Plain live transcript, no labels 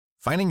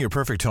Finding your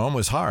perfect home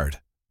was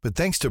hard, but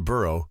thanks to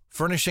Burrow,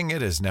 furnishing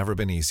it has never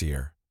been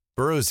easier.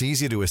 Burrow's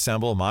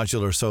easy-to-assemble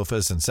modular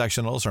sofas and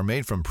sectionals are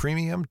made from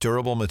premium,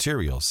 durable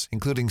materials,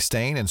 including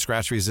stain and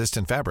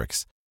scratch-resistant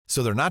fabrics.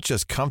 So they're not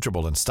just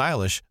comfortable and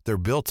stylish, they're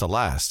built to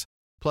last.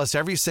 Plus,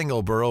 every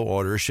single Burrow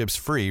order ships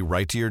free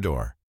right to your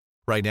door.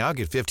 Right now,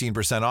 get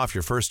 15% off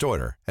your first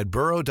order at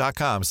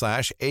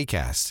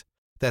burrow.com/ACAST.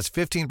 That's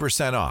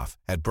 15% off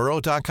at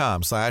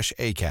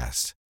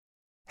burrow.com/ACAST.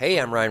 Hey,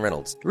 I'm Ryan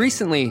Reynolds.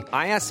 Recently,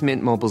 I asked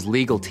Mint Mobile's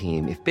legal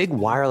team if big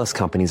wireless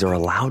companies are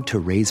allowed to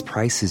raise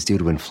prices due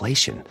to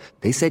inflation.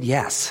 They said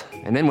yes.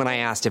 And then when I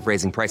asked if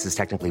raising prices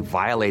technically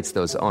violates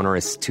those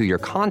onerous two-year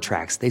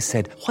contracts, they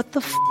said, "What the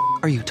f***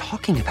 are you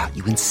talking about,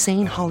 you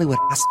insane Hollywood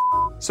ass?"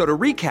 So to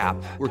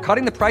recap, we're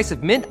cutting the price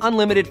of Mint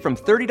Unlimited from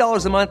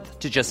 $30 a month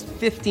to just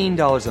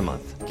 $15 a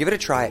month. Give it a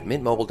try at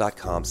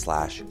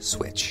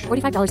mintmobile.com/switch.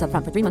 $45 up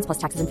front for 3 months plus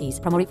taxes and fees.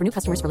 Promo rate for new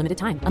customers for limited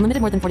time. Unlimited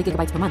more than 40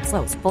 gigabytes per month.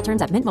 Slows full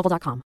terms at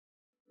mintmobile.com.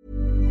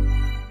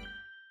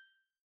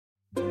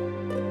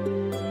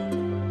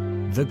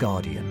 The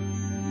Guardian.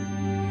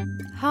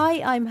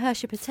 Hi, I'm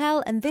Hersha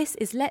Patel and this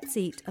is Let's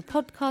Eat, a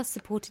podcast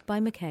supported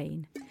by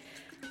McCain.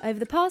 Over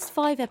the past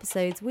 5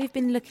 episodes, we've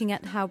been looking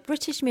at how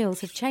British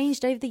meals have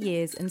changed over the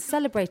years and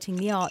celebrating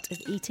the art of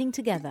eating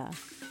together.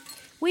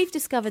 We've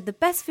discovered the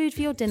best food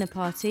for your dinner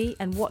party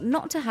and what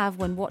not to have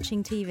when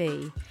watching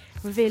TV,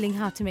 revealing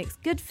how to mix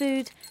good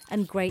food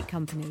and great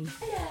company.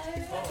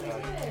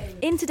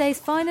 In today's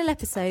final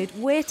episode,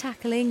 we're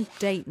tackling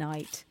date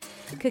night,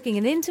 cooking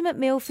an intimate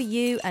meal for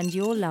you and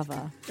your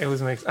lover. It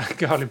was mixed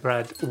garlic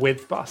bread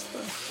with pasta.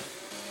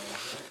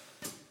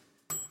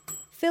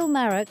 Phil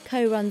Marra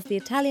co-runs the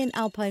Italian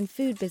alpine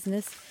food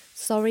business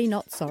Sorry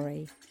Not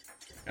Sorry.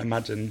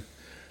 Imagine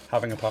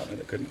having a partner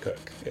that couldn't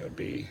cook. It would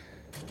be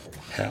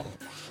hell.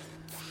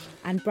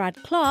 And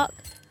Brad Clark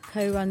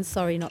co-runs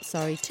Sorry Not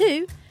Sorry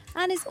too,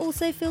 and is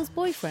also Phil's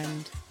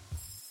boyfriend.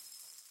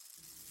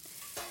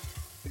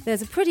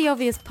 There's a pretty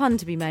obvious pun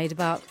to be made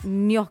about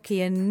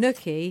gnocchi and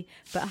nookie,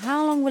 but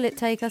how long will it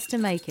take us to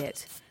make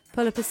it?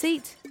 Pull up a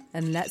seat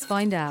and let's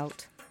find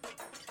out.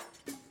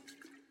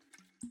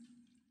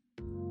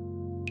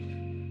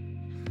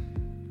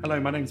 Hello,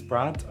 my name's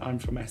Brad. I'm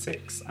from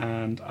Essex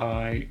and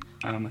I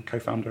am a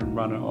co-founder and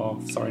runner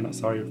of Sorry Not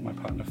Sorry with my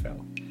partner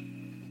Phil.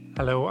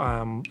 Hello,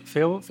 I'm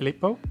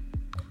Filippo.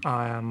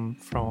 I am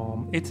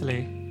from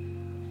Italy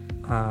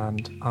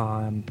and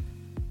I'm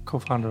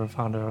co-founder and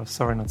founder of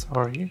Sorry Not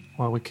Sorry,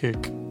 where we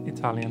cook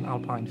Italian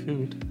alpine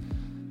food.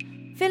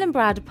 Phil and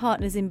Brad are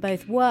partners in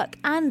both work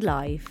and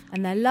life,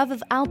 and their love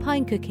of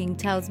alpine cooking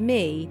tells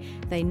me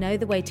they know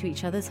the way to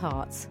each other's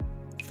hearts,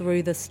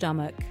 through the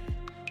stomach.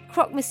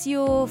 Croque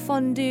monsieur,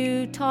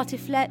 fondue,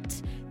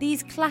 tartiflette,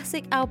 these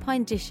classic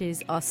alpine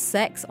dishes are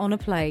sex on a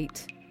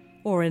plate,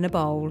 or in a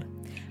bowl.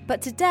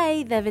 But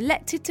today they've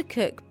elected to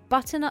cook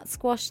butternut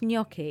squash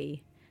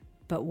gnocchi.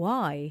 But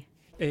why?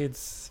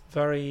 It's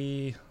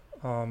very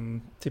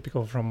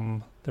typical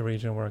from the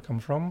region where I come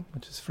from,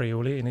 which is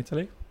Friuli in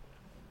Italy.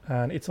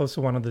 And it's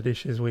also one of the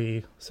dishes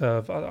we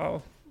serve at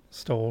our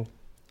stall,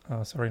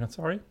 Sorry Not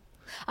Sorry.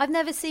 I've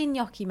never seen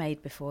gnocchi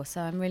made before,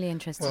 so I'm really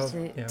interested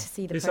to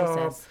see the These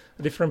process. are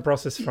a different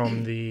process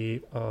from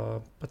the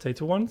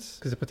potato ones,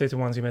 because the potato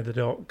ones you made the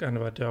dough, kind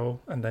of a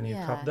dough, and then you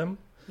cut them.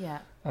 Yeah.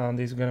 And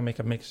these are going to make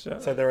a mixture.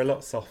 So they're a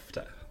lot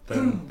softer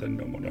than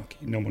normal gnocchi.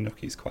 Normal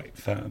gnocchi is quite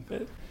firm.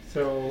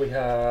 So we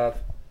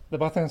have the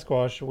butternut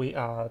squash, we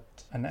add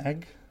an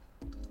egg.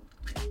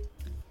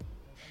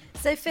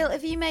 So Phil,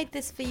 have you made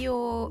this for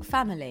your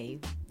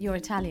family, your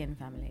Italian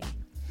family?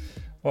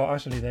 Well,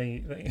 actually,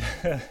 they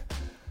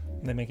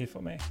they make it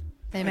for me.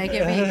 They make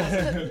it for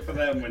you. For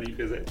them when he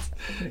visits.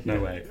 No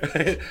way.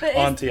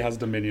 Auntie has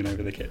dominion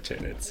over the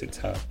kitchen. It's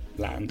her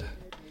land.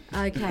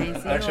 Okay.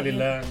 So I actually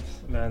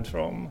learned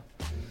from,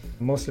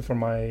 mostly from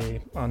my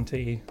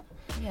auntie,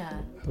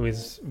 who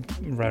is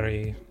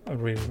really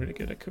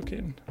good at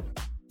cooking.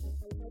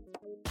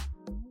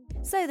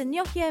 So the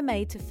gnocchi are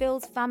made to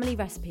Phil's family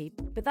recipe,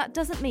 but that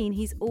doesn't mean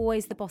he's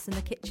always the boss in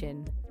the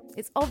kitchen.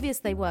 It's obvious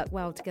they work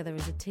well together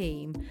as a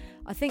team.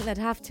 I think they'd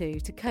have to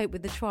cope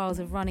with the trials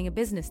of running a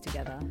business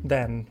together.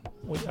 Then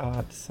we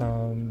add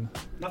some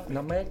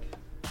nutmeg.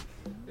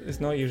 It's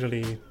not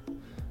usually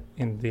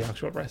in the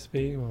actual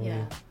recipe.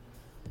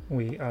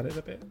 We add it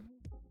a bit.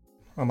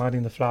 I'm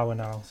adding the flour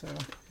now, so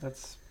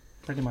that's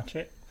pretty much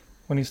it.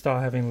 When you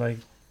start having like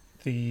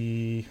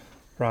the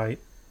right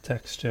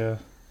texture,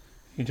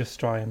 you just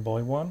try and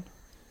boil one.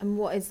 And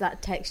what is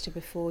that texture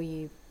before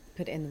you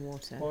put it in the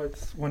water? Well,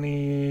 it's when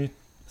it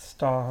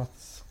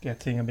starts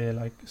getting a bit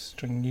like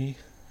stringy.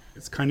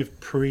 It's kind of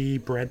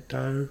pre-bread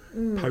dough,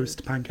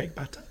 post-pancake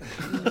batter.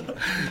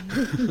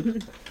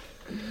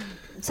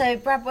 So,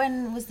 Brad,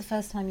 when was the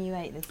first time you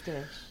ate this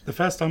dish? The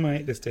first time I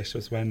ate this dish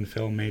was when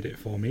Phil made it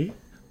for me.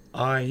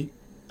 I,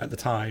 at the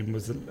time,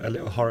 was a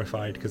little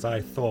horrified because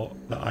I thought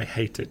that I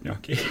hated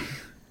gnocchi.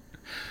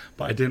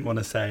 But I didn't want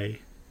to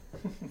say,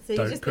 so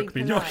don't cook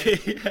me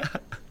gnocchi. So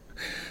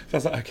I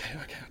was like,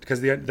 okay.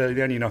 Because the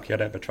only gnocchi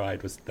I'd ever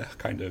tried was the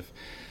kind of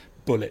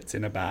bullets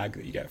in a bag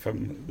that you get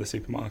from the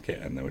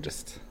supermarket, and they were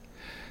just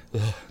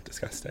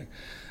disgusting.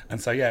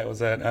 And so it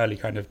was an early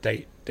kind of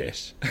date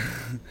dish.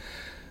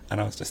 And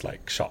I was just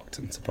like shocked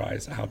and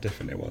surprised at how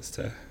different it was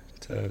to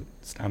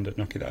standard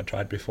gnocchi that I'd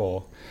tried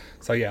before.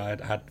 So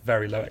I'd had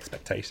very low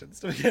expectations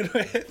to begin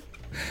with.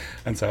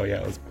 And so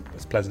I was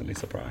pleasantly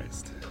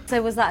surprised.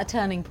 So was that a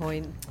turning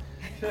point?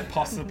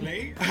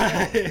 Possibly.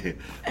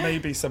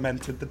 Maybe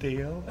cemented the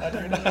deal. I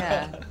don't know.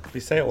 Yeah. We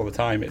say it all the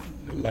time.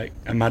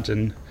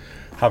 Imagine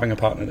having a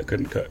partner that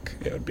couldn't cook.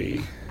 It would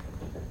be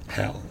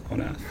hell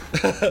on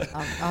earth.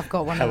 I've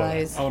got one of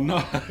those. Oh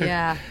no.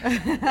 Yeah.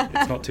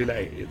 It's not too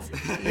late.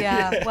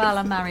 Yeah. Well,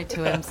 I'm married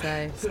to him,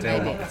 so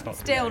maybe.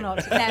 Still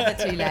not.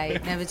 Never too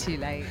late. Never too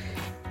late.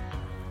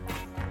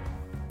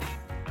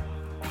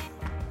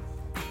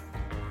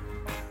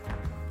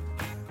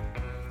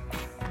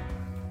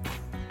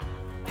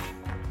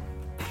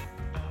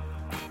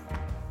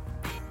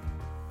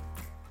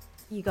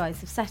 You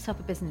guys have set up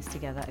a business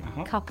together,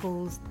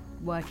 couples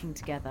working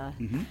together.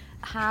 Mm-hmm.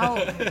 How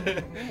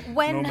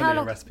long?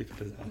 A recipe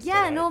for disaster.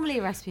 Yeah, right? Normally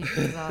a recipe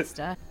for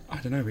disaster. I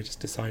don't know, we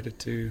just decided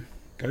to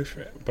go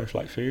for it. We both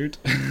like food.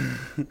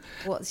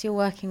 What's your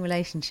working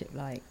relationship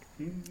like?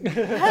 We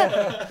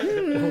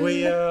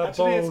actually,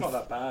 it's not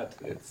that bad.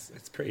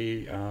 It's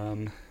pretty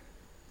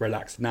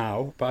relaxed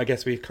now, but I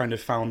guess we've kind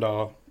of found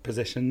our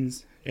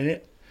positions in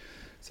it.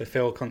 So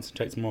Phil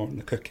concentrates more on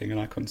the cooking and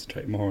I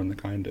concentrate more on the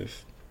kind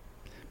of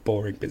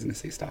boring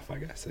businessy stuff, I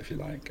guess, if you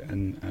like,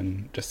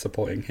 and just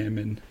supporting him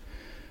in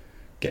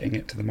getting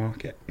it to the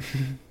market.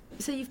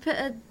 So you've put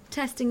a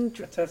testing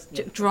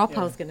drop,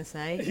 I was going to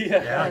say.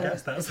 Yeah, I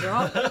guess that's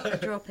a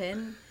drop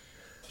in.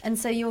 And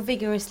so you're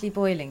vigorously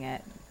boiling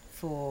it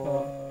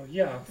for...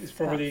 it's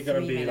probably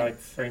going to be like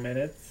 3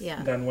 minutes. Yeah.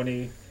 And then when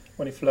he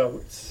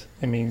floats,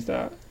 it means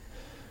that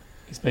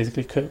it's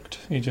basically cooked.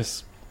 You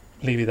just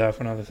leave it there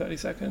for another 30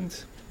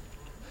 seconds.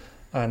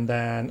 And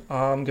then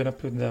I'm going to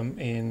put them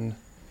in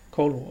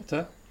cold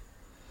water.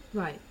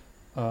 Right.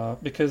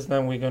 Because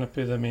then we're going to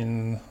put them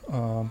in,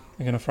 we're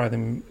going to fry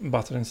them in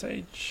butter and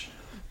sage.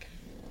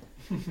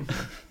 Okay.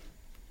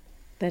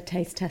 They're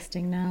taste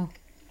testing now.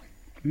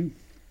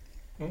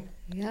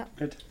 Yeah.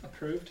 Good.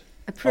 Approved.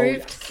 Oh,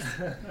 yes.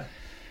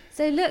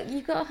 So look,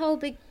 you've got a whole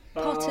big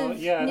pot of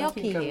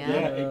gnocchi here.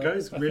 Yeah, it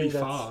goes really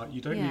far.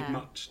 You don't need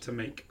much to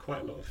make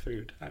quite a lot of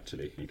food,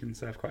 actually. You can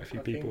serve quite a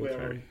few people with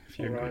very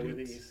few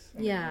ingredients.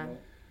 Yeah.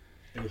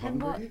 Are you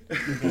hungry?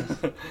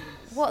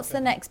 What's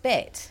the next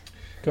bit?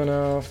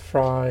 Gonna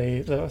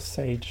fry the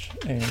sage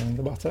in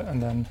the butter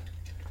and then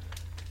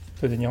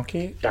put the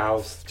gnocchi.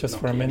 Douse just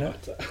for a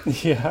minute.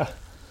 Yeah.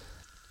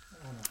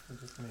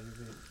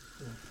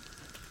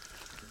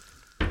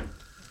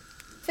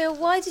 Phil,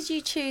 why did you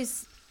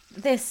choose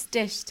this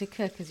dish to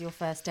cook as your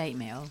first date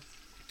meal?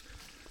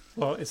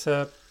 Well, it's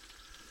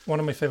one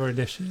of my favourite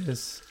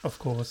dishes, of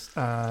course,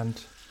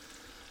 and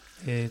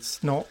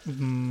it's not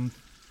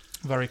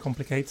very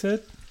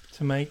complicated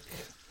to make,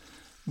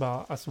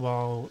 but as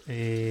well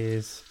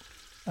it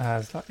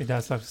has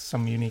like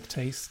some unique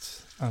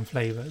tastes and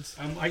flavours.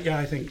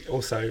 I think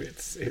also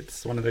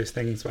it's one of those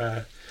things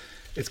where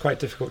it's quite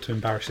difficult to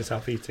embarrass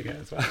yourself eating it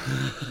as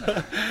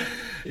well.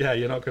 Yeah,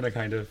 you're not going to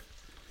kind of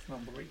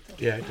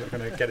you're not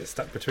going to get it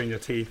stuck between your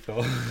teeth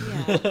or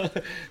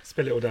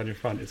spill it all down your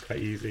front. It's quite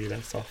easy,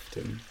 they're soft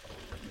and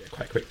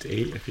quite quick to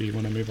eat if you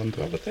want to move on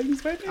to other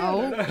things, maybe.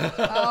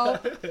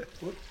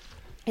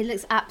 It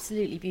looks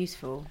absolutely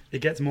beautiful.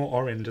 It gets more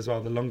orange as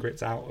well. The longer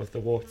it's out of the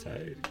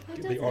water,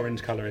 the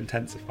orange colour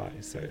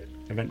intensifies, so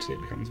eventually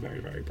it becomes very,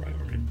 very bright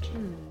orange.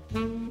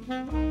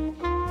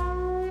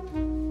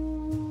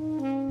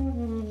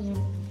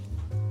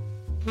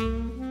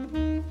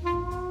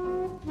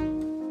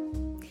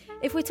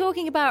 If we're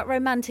talking about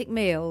romantic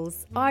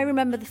meals, I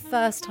remember the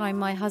first time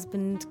my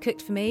husband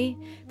cooked for me,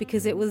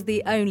 because it was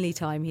the only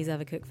time he's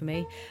ever cooked for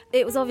me.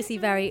 It was obviously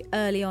very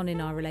early on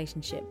in our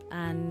relationship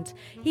and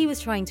he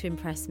was trying to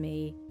impress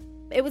me.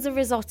 It was a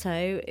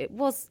risotto. It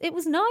was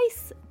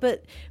nice,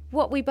 but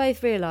what we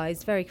both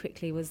realised very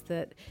quickly was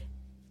that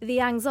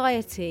the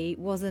anxiety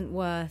wasn't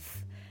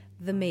worth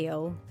the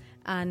meal,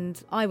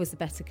 and I was the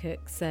better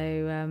cook,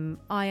 so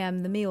I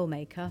am the meal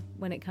maker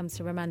when it comes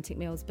to romantic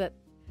meals. But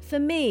for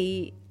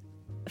me,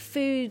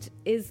 food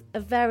is a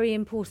very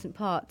important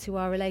part to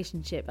our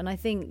relationship, and I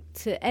think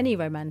to any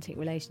romantic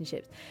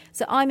relationships.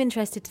 So I'm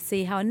interested to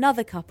see how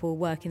another couple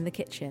work in the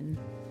kitchen.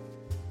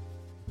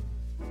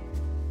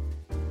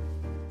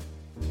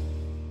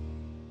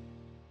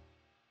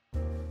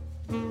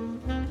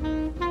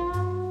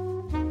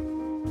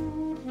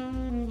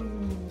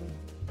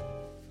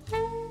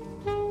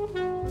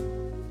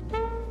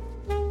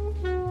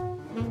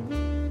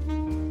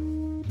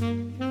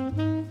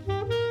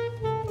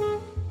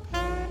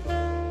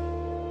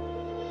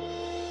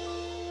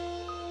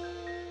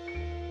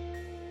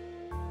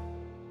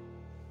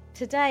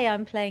 Today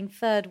I'm playing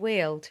third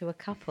wheel to a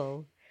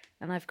couple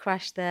and I've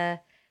crashed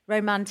their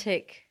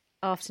romantic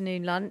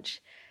afternoon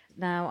lunch.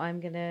 Now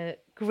I'm going to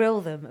grill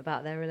them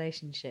about their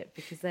relationship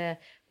because they're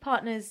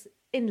partners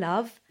in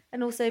love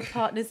and also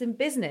partners in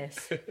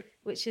business,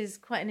 which is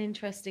quite an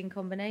interesting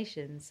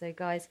combination. So,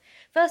 guys,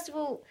 first of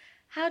all,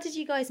 how did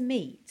you guys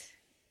meet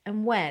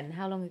and when?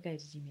 How long ago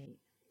did you meet?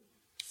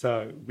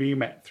 So we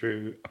met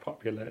through a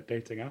popular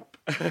dating app,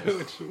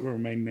 which will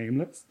remain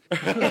nameless.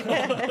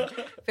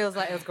 Feels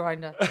like it was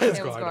Grindr. It's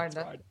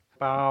Grindr.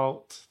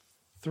 About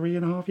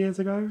 3.5 years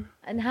ago.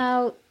 And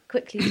how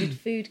quickly did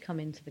food come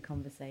into the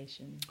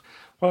conversation?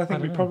 Well, I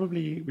think we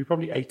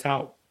probably ate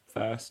out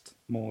first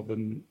more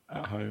than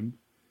at home.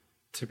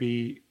 To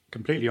be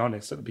completely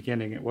honest, at the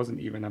beginning, it wasn't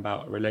even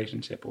about a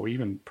relationship or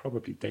even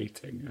probably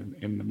dating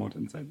in the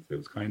modern sense. It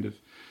was kind of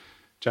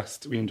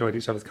just we enjoyed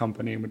each other's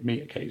company and would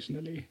meet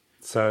occasionally.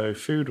 So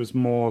food was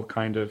more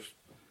kind of,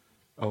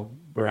 oh,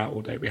 we're out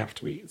all day, we have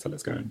to eat, so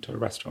let's go into a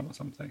restaurant or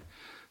something.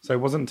 So it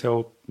wasn't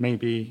until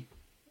maybe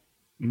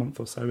a month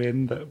or so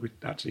in that we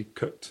actually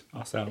cooked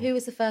ourselves. Who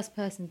was the first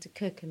person to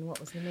cook and what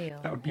was the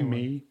meal? That would be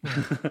me.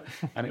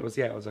 And it was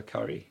a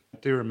curry. I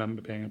do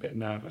remember being a bit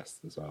nervous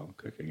as well,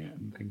 cooking it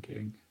and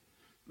thinking,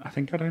 I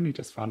think I'd only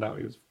just found out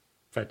he was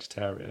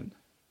vegetarian.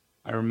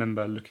 I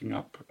remember looking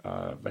up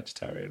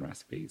vegetarian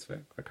recipes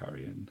for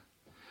curry, and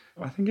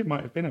I think it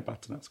might have been a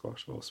butternut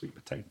squash or sweet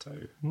potato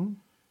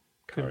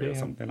curry or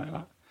something like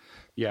that.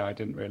 Yeah, I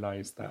didn't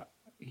realise that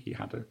he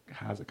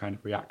has a kind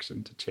of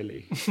reaction to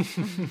chili.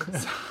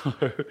 So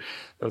there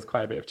was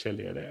quite a bit of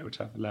chili in it, which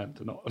I've learned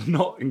to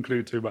not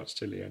include too much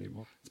chili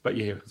anymore. But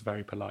yeah, he was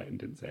very polite and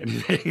didn't say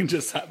anything,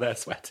 just sat there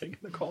sweating in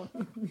the corner.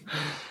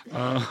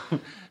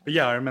 But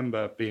yeah, I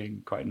remember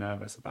being quite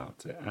nervous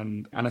about it.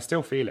 And I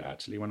still feel it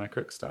actually when I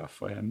cook stuff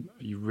for him.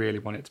 You really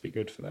want it to be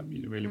good for them.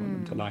 You really want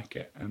them to like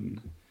it.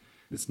 And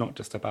it's not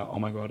just about, oh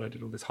my God, I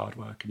did all this hard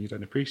work and you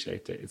don't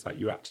appreciate it. It's like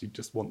you actually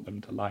just want them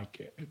to like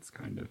it. It's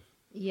kind of...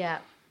 Yeah.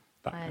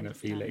 That kind of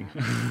feeling.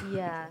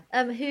 Yeah.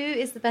 Who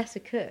is the better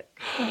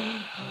cook?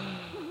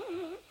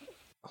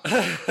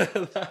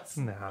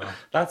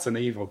 That's an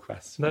evil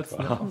question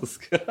to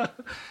ask.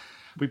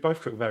 We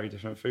both cook very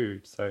different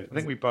food. So I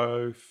think we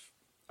both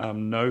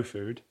know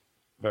food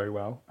very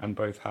well and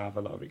both have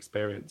a lot of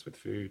experience with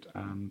food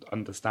and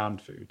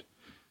understand food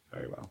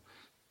very well.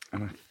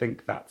 And I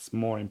think that's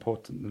more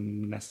important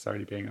than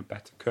necessarily being a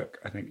better cook.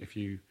 I think if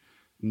you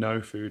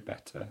know food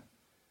better,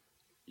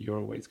 you're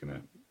always going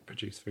to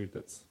produce food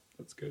that's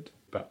good.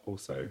 But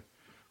also,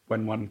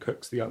 when one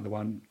cooks, the other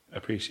one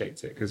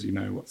appreciates it because you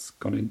know what's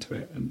gone into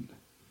it and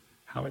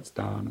how it's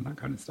done and that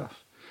kind of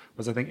stuff.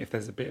 Whereas I think if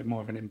there's a bit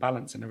more of an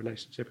imbalance in a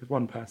relationship, if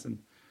one person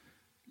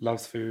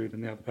loves food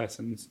and the other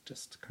person's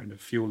just kind of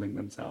fueling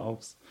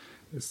themselves,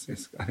 I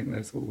think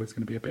there's always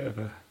going to be a bit of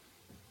a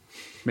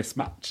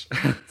mismatch.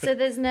 So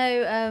there's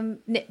no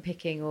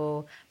nitpicking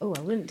or, oh, I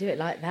wouldn't do it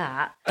like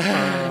that.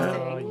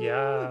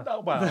 Yeah.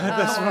 Well,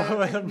 that's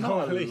what not a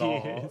normally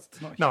lot. is.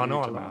 Not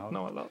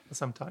a lot.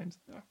 Sometimes.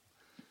 Yeah.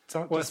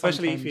 So well,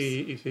 especially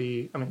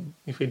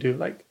if we do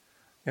like,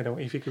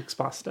 if he cooks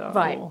pasta,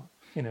 right? Or,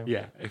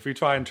 yeah. If we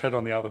try and tread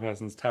on the other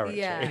person's territory.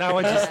 Yeah. Now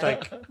I just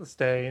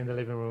stay in the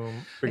living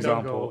room. For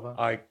example,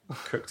 I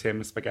cooked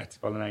him spaghetti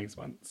bolognese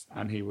once,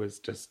 and he was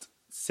just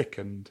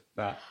sickened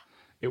that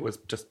it was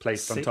just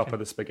placed on top of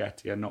the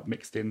spaghetti and not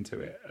mixed into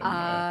it.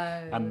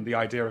 And the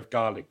idea of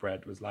garlic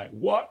bread was like,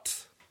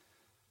 what?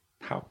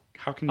 How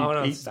can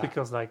you eat that?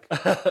 Because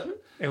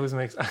it was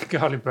mixed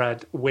garlic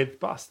bread with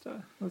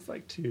pasta. It was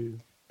like too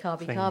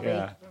carby.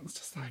 Yeah, it's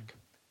just like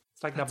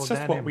double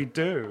just denim. what we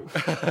do.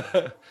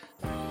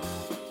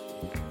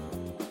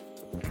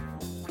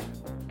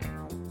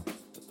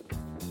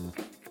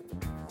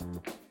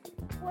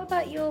 What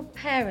about your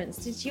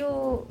parents? Did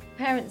your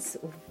parents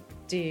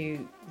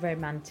do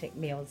romantic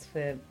meals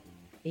for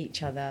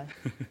each other?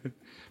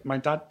 My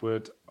dad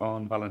would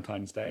on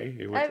Valentine's Day.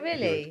 He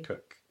would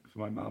cook for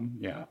my mum,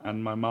 yeah.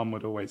 And my mum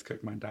would always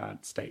cook my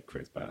dad steak for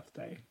his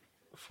birthday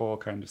for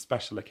kind of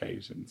special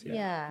occasions,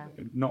 yeah.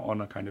 Not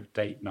on a kind of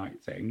date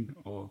night thing,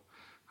 or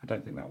I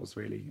don't think that was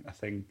really a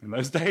thing in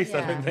those days.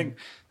 Yeah. I don't think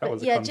that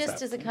was a concept. Yeah,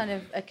 just as a kind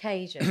of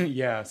occasion.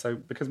 Yeah, so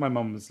because my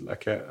mum was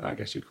like I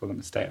guess you'd call them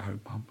a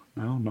stay-at-home mum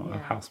now, not a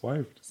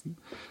housewife. It's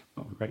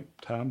not a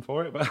great term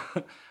for it, but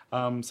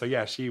so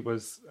yeah, she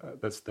was,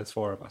 there's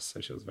four of us,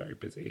 so she was very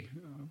busy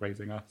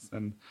raising us,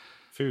 and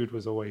food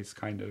was always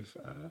kind of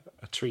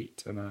a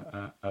treat and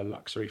a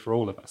luxury for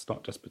all of us,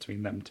 not just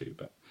between them two,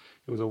 but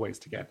it was always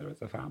together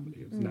as a family.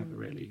 It was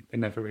they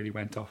never really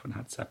went off and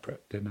had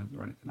separate dinners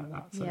or anything like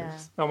that. So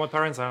well, my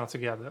parents are not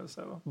together,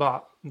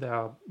 but they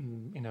are,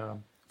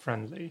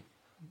 friendly.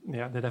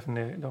 Yeah, they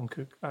definitely don't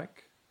cook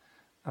like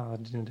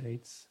dinner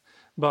dates.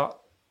 But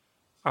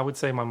I would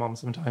say my mom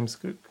sometimes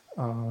cook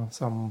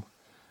some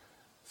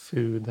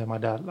food that my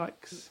dad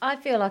likes. I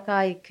feel like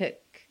I cook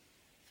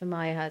for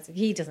my husband.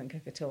 He doesn't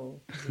cook at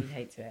all because he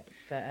hates it.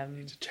 But you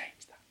need to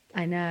change that.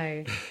 I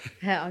know.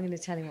 I'm going to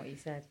tell him what you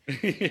said.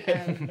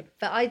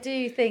 But I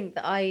do think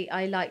that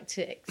I like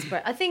to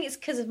express. I think it's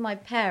because of my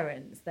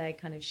parents. They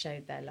kind of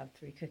showed their love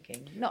through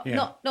cooking, not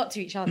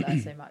to each other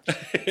so much,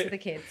 to the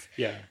kids.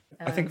 Yeah,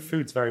 I think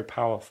food's very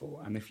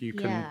powerful, and if you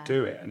can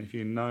do it, and if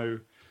you know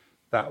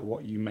that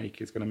what you make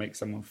is going to make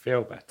someone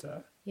feel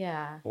better,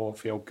 or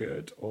feel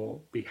good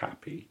or be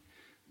happy,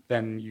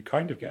 then you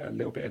kind of get a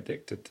little bit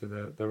addicted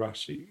to the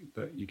rush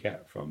that you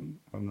get from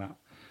that.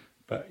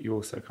 But you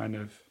also kind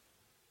of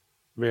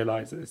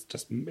realise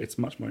that it's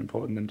much more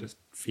important than just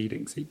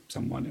feeding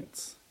someone.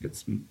 It's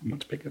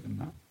much bigger than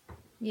that.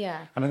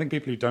 Yeah. And I think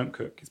people who don't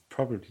cook, it's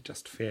probably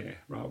just fear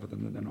rather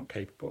than that they're not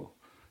capable.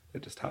 They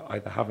just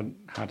either haven't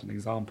had an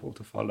example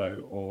to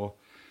follow, or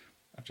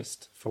have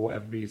just, for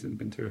whatever reason,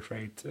 been too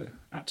afraid to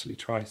actually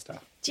try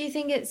stuff. Do you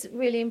think it's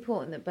really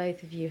important that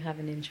both of you have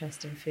an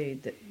interest in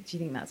food? Do you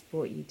think that's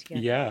brought you together?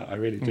 Yeah, I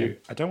really do.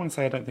 I don't want to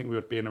say I don't think we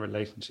would be in a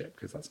relationship,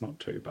 because that's not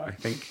true, but I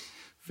think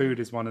food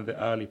is one of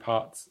the early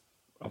parts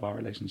of our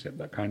relationship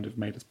that kind of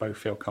made us both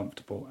feel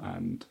comfortable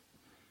and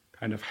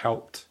kind of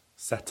helped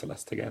settle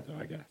us together,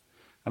 I guess.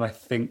 And I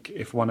think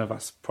if one of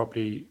us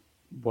probably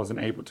wasn't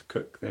able to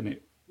cook, then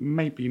it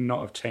maybe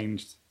not have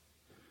changed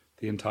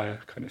the entire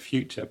kind of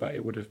future, but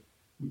it would have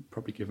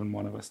probably given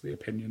one of us the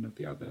opinion of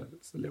the other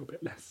that's a little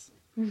bit less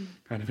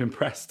kind of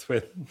impressed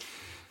with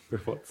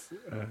what's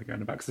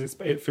going about. Because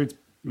food's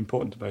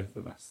important to both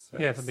of us. So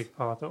it's a big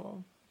part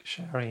of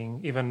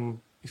sharing,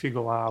 even if you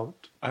go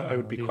out. I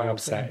would be quite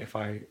upset if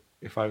I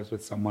was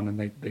with someone and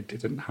they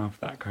didn't have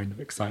that kind of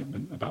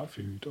excitement about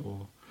food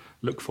or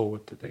look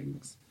forward to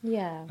things.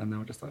 Yeah. And they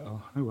were just like,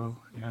 oh well,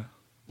 yeah.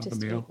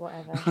 Just meal. eat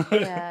whatever.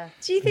 Yeah.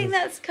 Do you think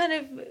that's kind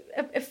of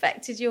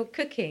affected your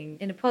cooking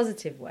in a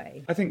positive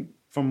way? I think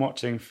from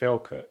watching Phil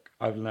cook,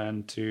 I've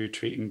learned to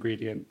treat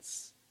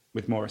ingredients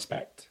with more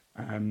respect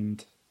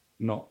and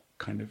not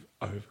kind of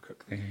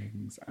overcook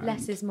things.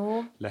 Less is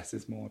more? Less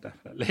is more,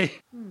 definitely.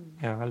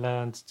 Yeah, I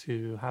learned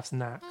to have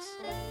snacks.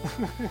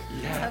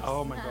 Yeah,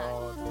 oh my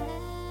God.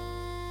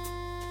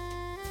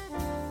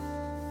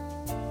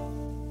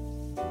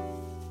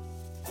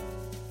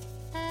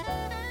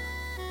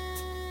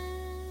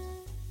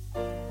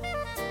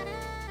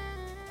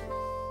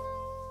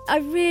 I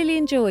really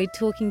enjoyed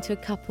talking to a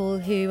couple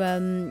who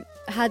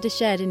had a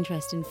shared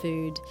interest in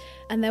food,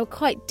 and they were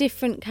quite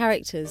different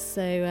characters.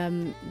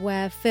 So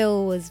where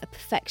Phil was a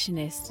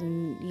perfectionist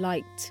and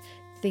liked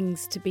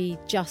things to be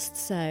just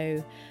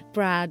so,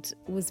 Brad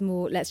was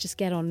more, let's just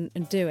get on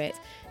and do it.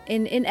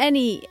 In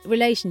any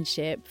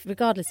relationship,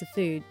 regardless of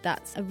food,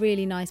 that's a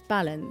really nice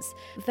balance.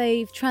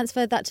 They've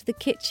transferred that to the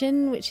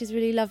kitchen, which is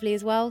really lovely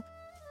as well.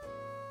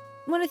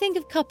 When I think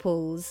of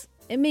couples,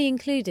 and me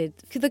included,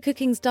 the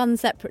cooking's done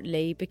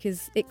separately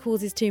because it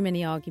causes too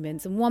many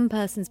arguments and one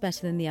person's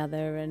better than the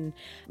other, and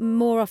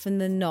more often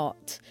than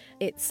not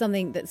it's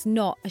something that's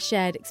not a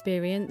shared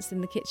experience in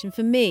the kitchen.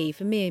 For me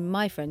and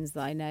my friends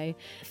that I know,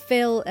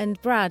 Phil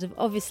and Brad have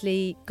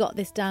obviously got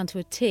this down to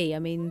a T. I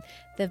mean,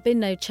 there have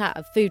been no chat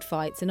of food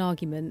fights and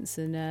arguments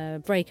and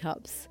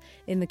breakups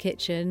in the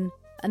kitchen.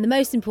 And the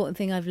most important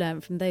thing I've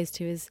learned from those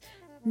two is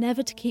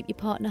never to keep your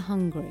partner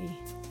hungry.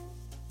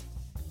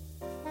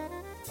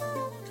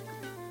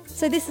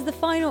 So this is the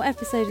final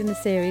episode in the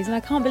series, and I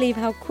can't believe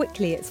how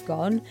quickly it's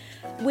gone.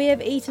 We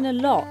have eaten a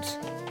lot.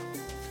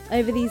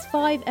 Over these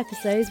 5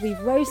 episodes, we've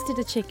roasted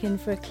a chicken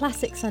for a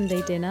classic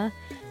Sunday dinner,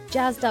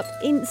 jazzed up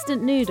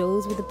instant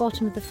noodles with the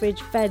bottom of the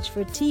fridge veg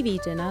for a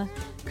TV dinner,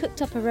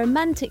 cooked up a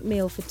romantic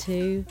meal for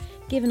 2,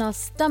 given our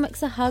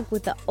stomachs a hug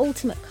with the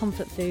ultimate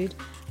comfort food,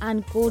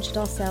 and gorged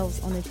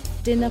ourselves on a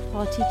dinner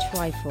party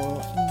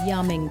trifle,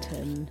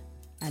 Yummington.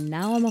 And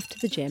now I'm off to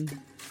the gym.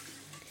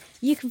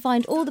 You can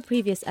find all the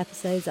previous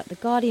episodes at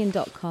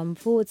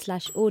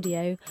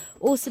theguardian.com/audio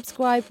or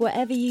subscribe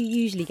wherever you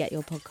usually get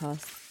your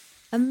podcasts.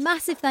 A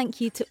massive thank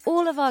you to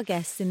all of our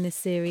guests in this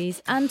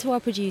series and to our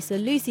producer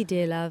Lucy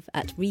Dearlove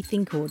at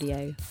Rethink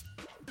Audio.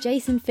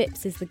 Jason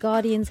Phipps is The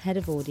Guardian's head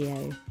of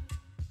audio.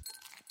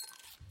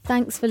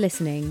 Thanks for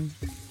listening.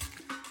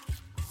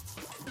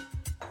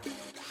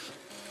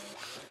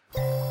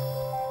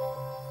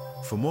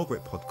 For more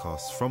great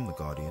podcasts from The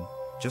Guardian,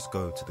 just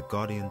go to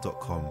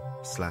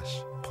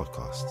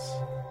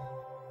theguardian.com/podcasts.